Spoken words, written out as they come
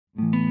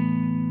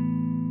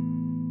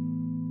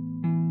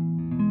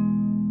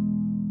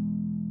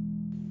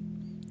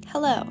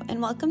Hello,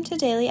 and welcome to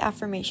Daily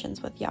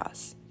Affirmations with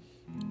Yas.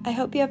 I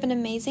hope you have an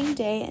amazing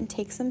day and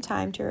take some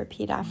time to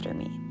repeat after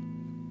me.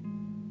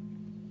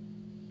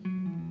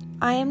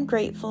 I am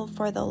grateful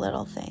for the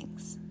little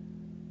things.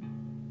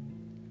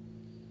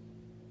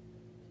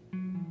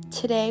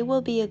 Today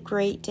will be a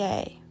great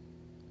day.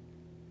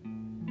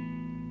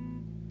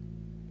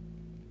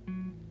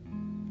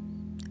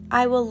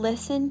 I will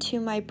listen to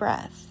my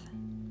breath.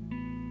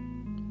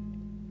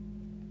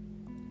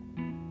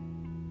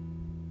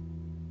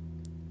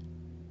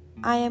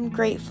 I am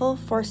grateful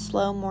for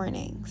slow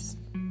mornings.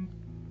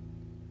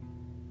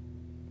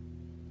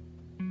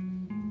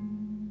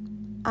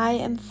 I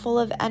am full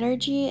of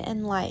energy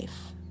and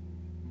life.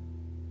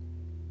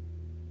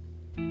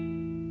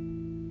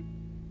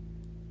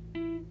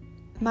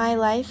 My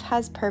life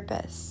has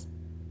purpose.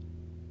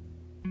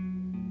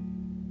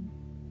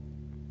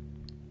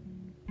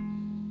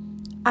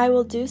 I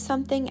will do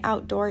something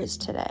outdoors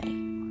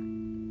today.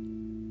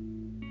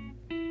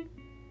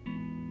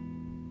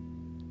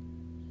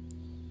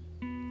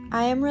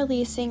 I am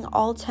releasing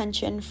all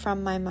tension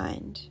from my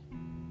mind.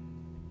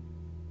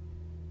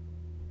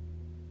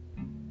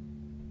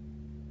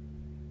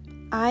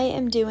 I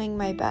am doing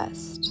my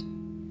best.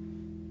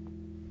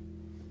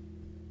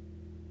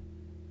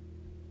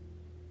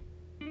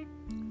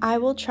 I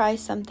will try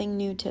something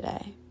new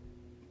today.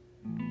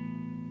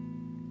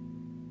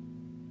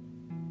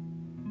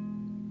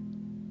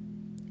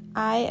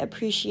 I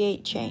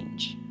appreciate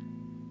change.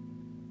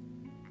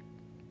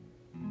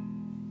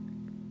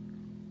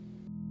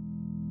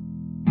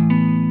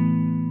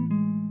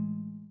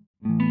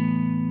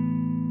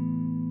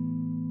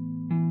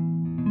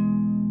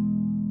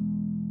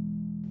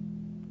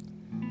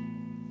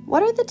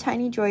 What are the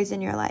tiny joys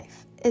in your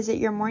life? Is it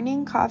your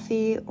morning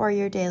coffee or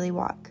your daily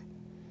walk?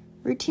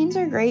 Routines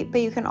are great, but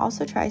you can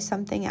also try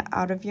something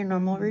out of your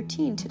normal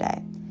routine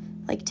today,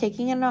 like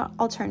taking an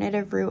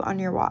alternative route on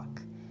your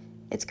walk.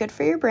 It's good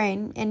for your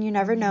brain, and you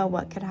never know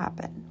what could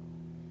happen.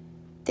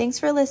 Thanks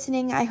for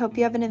listening. I hope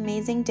you have an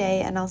amazing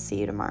day, and I'll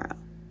see you tomorrow.